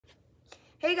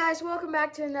Hey guys, welcome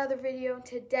back to another video.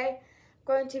 Today, I'm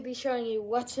going to be showing you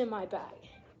what's in my bag.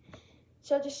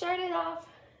 So to start it off,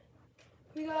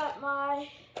 we got my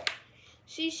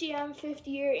CCM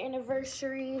 50-year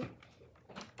anniversary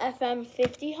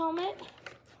FM50 helmet.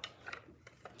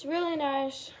 It's really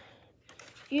nice.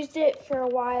 Used it for a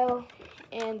while,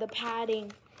 and the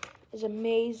padding is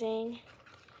amazing,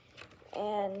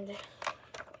 and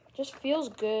just feels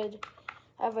good.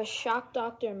 I have a Shock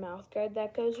Doctor mouth guard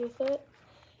that goes with it.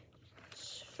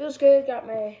 Feels good. Got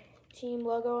my team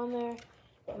logo on there,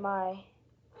 my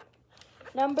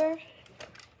number.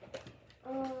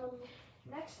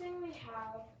 Next thing we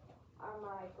have are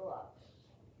my gloves.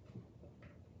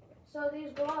 So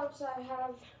these gloves I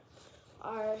have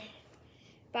are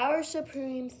Bauer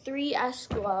Supreme 3S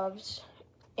gloves,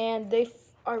 and they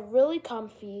are really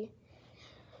comfy.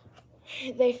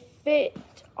 They fit.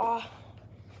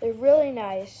 They're really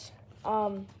nice.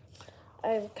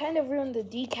 I've kind of ruined the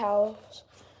decals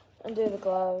under the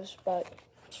gloves, but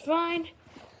it's fine.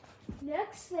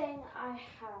 Next thing I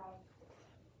have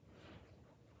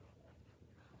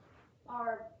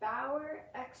are Bauer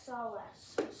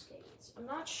XLS skates. I'm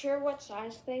not sure what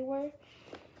size they were,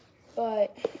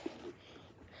 but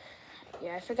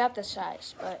yeah, I forgot the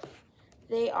size, but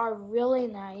they are really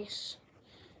nice.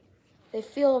 They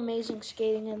feel amazing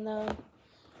skating in them.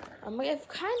 I've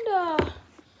kind of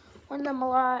worn them a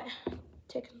lot,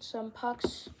 taken some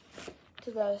pucks to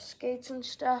the skates and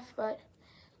stuff, but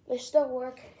they still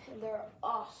work and they're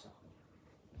awesome.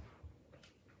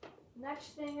 Next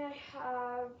thing I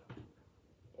have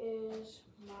is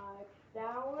my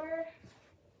Bauer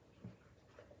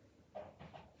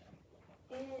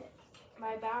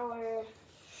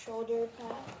shoulder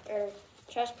pad or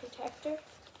chest protector.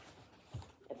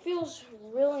 It feels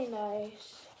really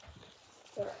nice.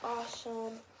 They're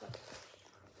awesome.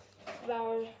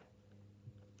 Bauer,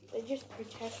 they just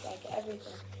protect like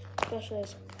everything, especially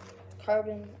this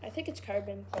carbon. I think it's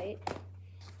carbon plate.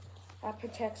 That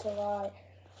protects a lot.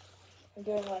 I'm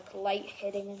doing like light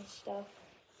hitting and stuff.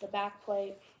 The back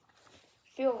plate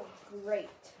feel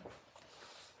great.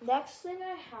 Next thing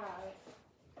I have,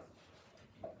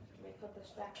 let me put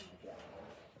this back in the jar.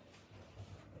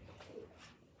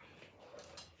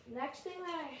 Next thing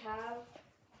that I have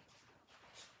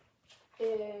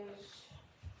is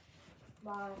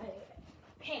my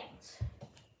pants.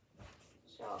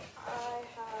 So I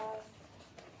have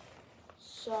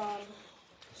some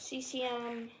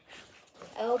CCM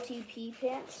LTP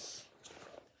pants.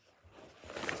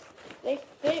 They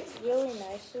fit really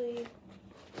nicely.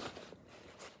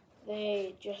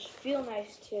 They just feel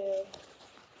nice too.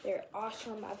 They're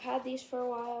awesome. I've had these for a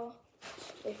while.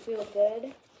 They feel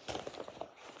good.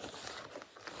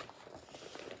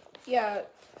 Yeah,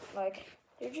 like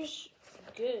they're just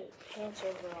good pants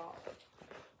overall.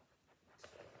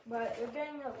 But they're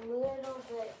getting a little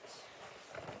bit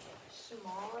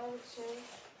small, I would say,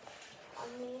 on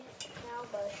me now,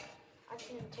 but I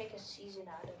can take a season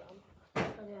out of them.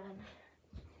 Again,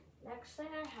 next thing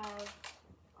I have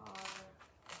are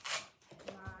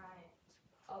my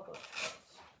elbow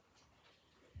pads.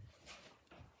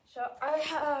 So I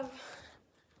have,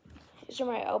 these are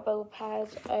my elbow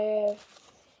pads. I have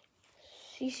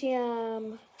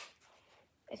CCM,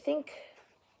 I think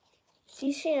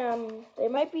CCM, they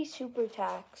might be Super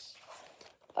Tax.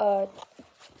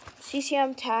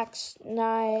 CCM Tax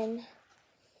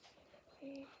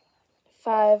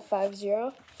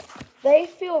 9550. They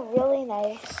feel really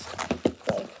nice.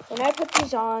 Like when I put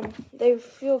these on, they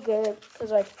feel good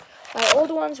because like my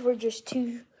old ones were just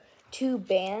two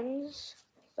bands,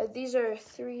 but these are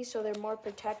 3, so they're more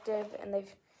protective and they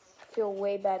feel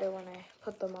way better when I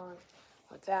put them on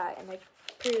like that, and they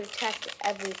protect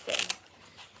everything.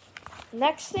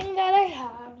 Next thing that I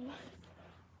have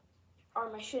are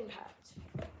my shin pads,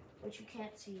 which you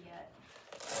can't see yet.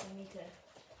 I need to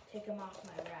take them off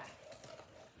my rack.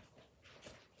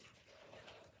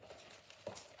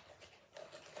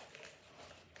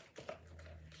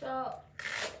 So,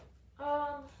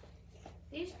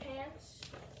 these pants,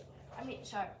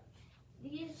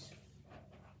 these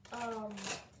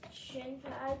shin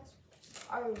pads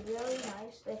are really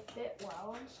nice. They fit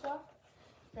well and stuff.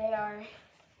 They are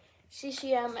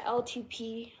CCM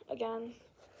LTP again.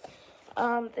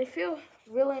 They feel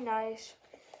really nice.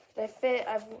 They fit.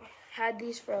 I've had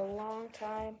these for a long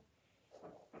time.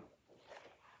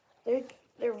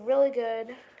 They're really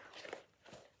good.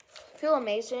 Feel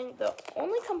amazing. The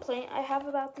only complaint I have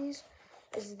about these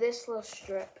is this little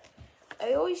strip.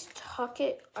 I always tuck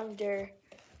it under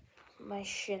my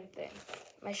shin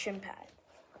pad.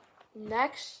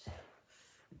 Next,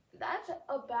 that's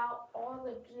about all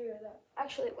the gear that,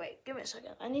 actually, wait, give me a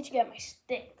second. I need to get my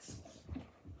sticks.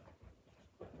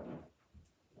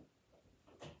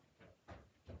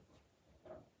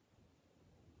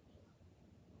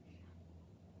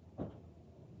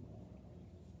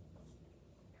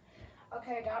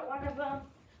 Okay, I got one of them.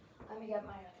 Let me get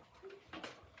my other one.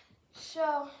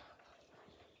 So,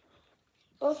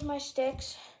 both my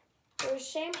sticks, they're the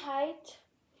same height,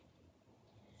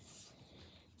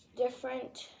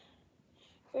 different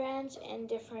brands and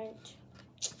different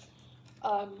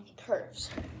curves.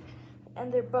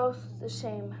 And they're both the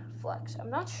same flex. I'm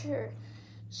not sure.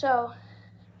 So,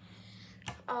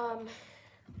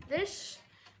 this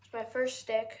is my first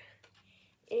stick.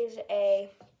 Is a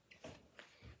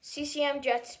CCM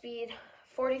Jetspeed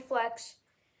 40 Flex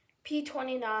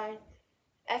P29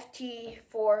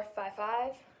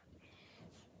 FT455.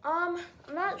 I'm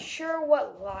not sure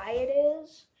what lie it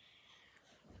is,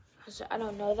 'cause I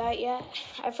don't know that yet.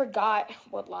 I forgot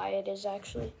what lie it is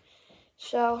actually.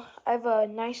 So I have a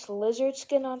nice lizard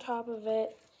skin on top of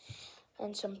it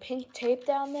and some pink tape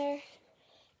down there.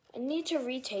 I need to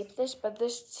retape this, but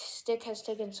this stick has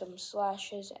taken some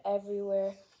slashes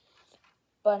everywhere.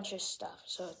 Bunch of stuff.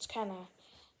 So it's kind of,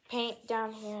 paint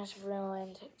down here is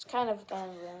ruined. It's kind of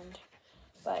gone ruined.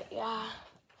 But yeah.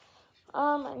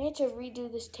 I need to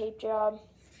redo this tape job.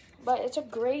 But it's a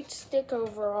great stick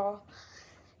overall.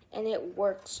 And it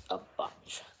works a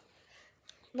bunch.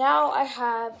 Now I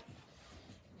have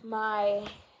my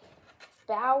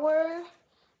Bauer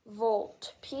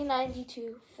Volt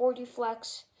P92 40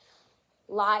 Flex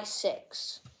Lie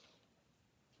 6.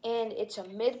 And it's a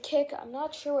mid kick. I'm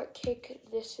not sure what kick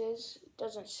this is. It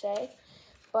doesn't say.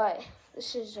 But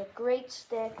this is a great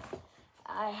stick.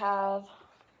 I have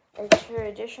a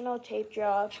traditional tape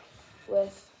job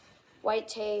with white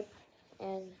tape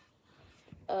and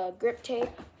grip tape.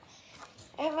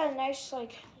 I have a nice,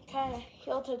 like, kind of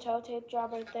heel-to-toe tape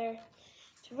job right there.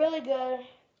 It's really good.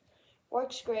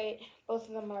 Works great. Both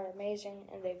of them are amazing,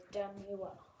 and they've done me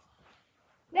well.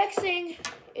 Next thing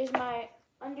is my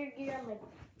undergear,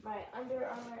 my Under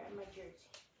Armour, and my jersey.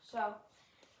 So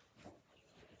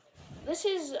this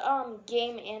is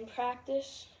game and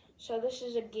practice. So this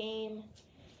is a game,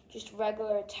 just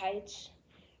regular tights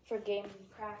for game and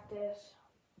practice.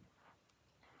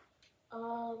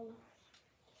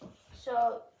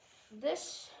 So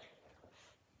this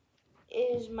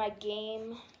is my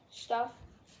game stuff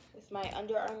with my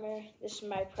Under Armour. This is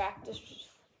my practice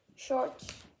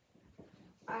shorts.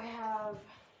 I have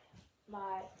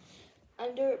my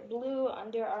blue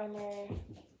Under Armour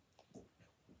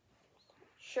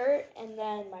shirt, and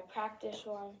then my practice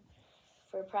one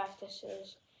for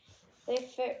practices. They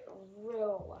fit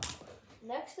real well.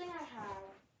 Next thing I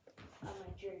have are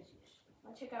my jerseys.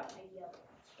 I'll check out my yellow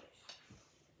ones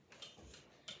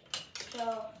first.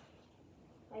 So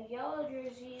my yellow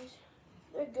jerseys,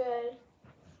 they're good.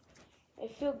 They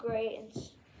feel great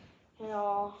and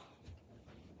all.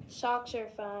 Socks are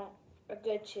fun, are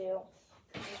good too.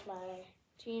 This is my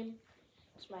team.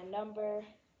 It's my number.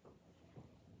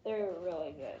 They're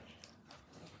really good.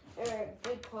 They're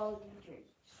good quality jerseys.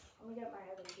 Let me get my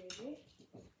other jersey.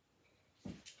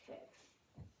 Okay.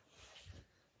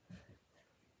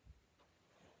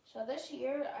 So this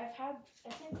year I've had,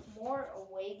 I think, more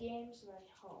away games than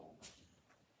home.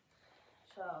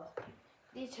 So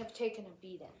these have taken a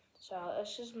beating. So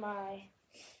this is my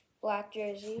black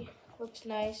jersey. Looks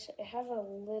nice. I have a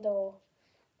little,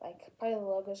 like, probably the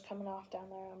logo's coming off down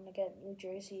there. I'm going to get new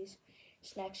jerseys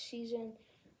this next season.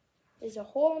 There's a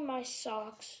hole in my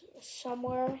socks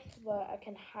somewhere, but I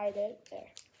can hide it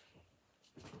there.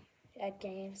 At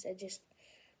games, I just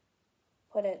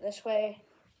put it this way.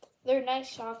 They're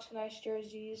nice socks, nice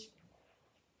jerseys.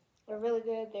 They're really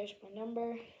good. There's my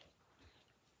number.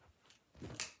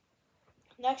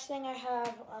 Next thing I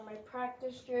have are my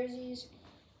practice jerseys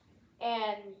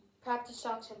and practice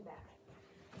socks and bag.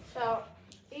 So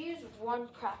I use one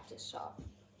practice sock,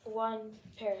 one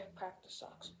pair of practice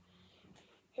socks.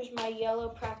 Here's my yellow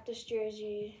practice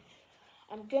jersey.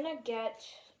 I'm gonna get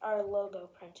our logo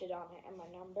printed on it and my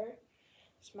number.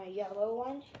 It's my yellow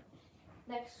one.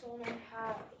 Next one I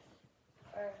have,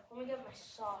 or let me get my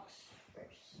socks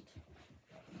first.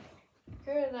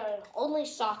 Here are the only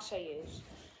socks I use.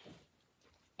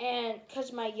 And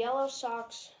because my yellow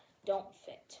socks don't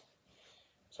fit.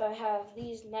 So I have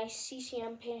these nice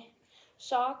CCM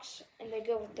socks, and they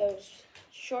go with those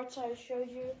shorts I showed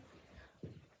you.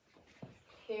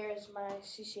 Here's my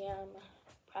CCM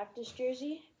practice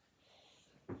jersey.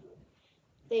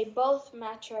 They both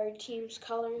match our team's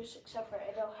colors, except for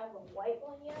I don't have a white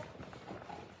one yet.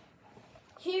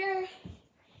 Here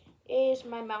is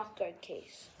my mouth guard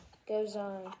case. goes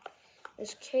on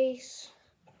this case.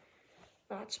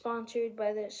 Not sponsored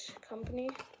by this company,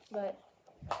 but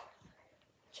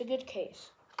it's a good case.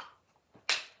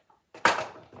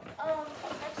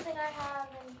 Next thing I have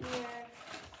in here,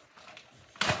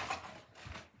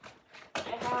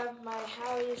 I have my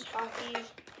Howie's Hockey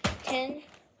tin.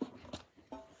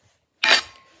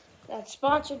 Not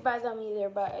sponsored by them either,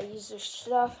 but I use their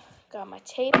stuff. Got my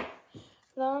tape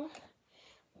on,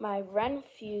 my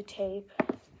Renfrew tape,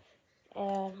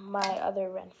 and my other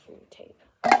Renfrew tape.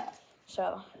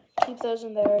 So keep those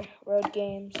in there. Road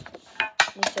games,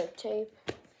 tape,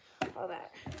 all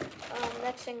that.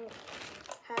 Next thing,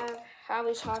 have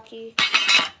Howie's Hockey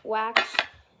wax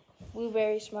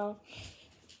blueberry smell.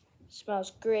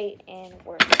 Smells great and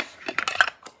works.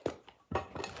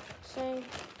 So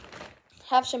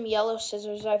have some yellow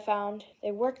scissors I found.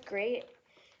 They work great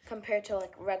compared to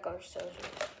like regular scissors.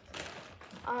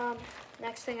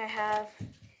 Next thing I have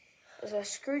is a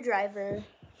screwdriver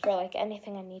for like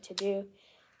anything I need to do,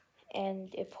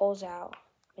 and it pulls out.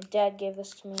 My dad gave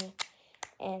this to me,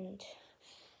 and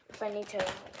if I need to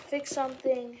fix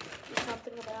something, do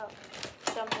something about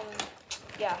something,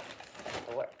 yeah,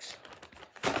 it works.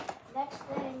 Next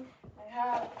thing I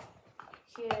have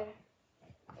here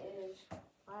is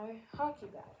my hockey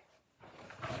bag.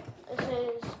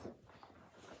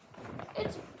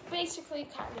 It's basically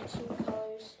kind of two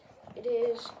colors. It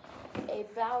is a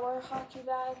Bauer hockey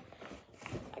bag.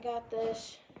 I got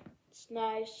this. It's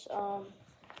nice.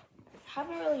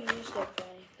 Haven't really used it for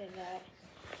anything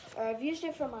or I've used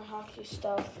it for my hockey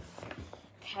stuff.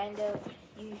 Kind of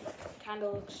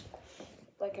looks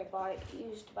like I bought it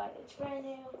used, but it's brand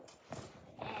new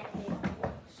and it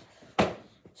works.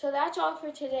 So that's all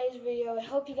for today's video. I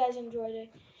hope you guys enjoyed it.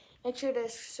 Make sure to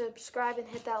subscribe and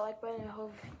hit that like button. I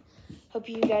hope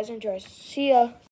you guys enjoy. See ya.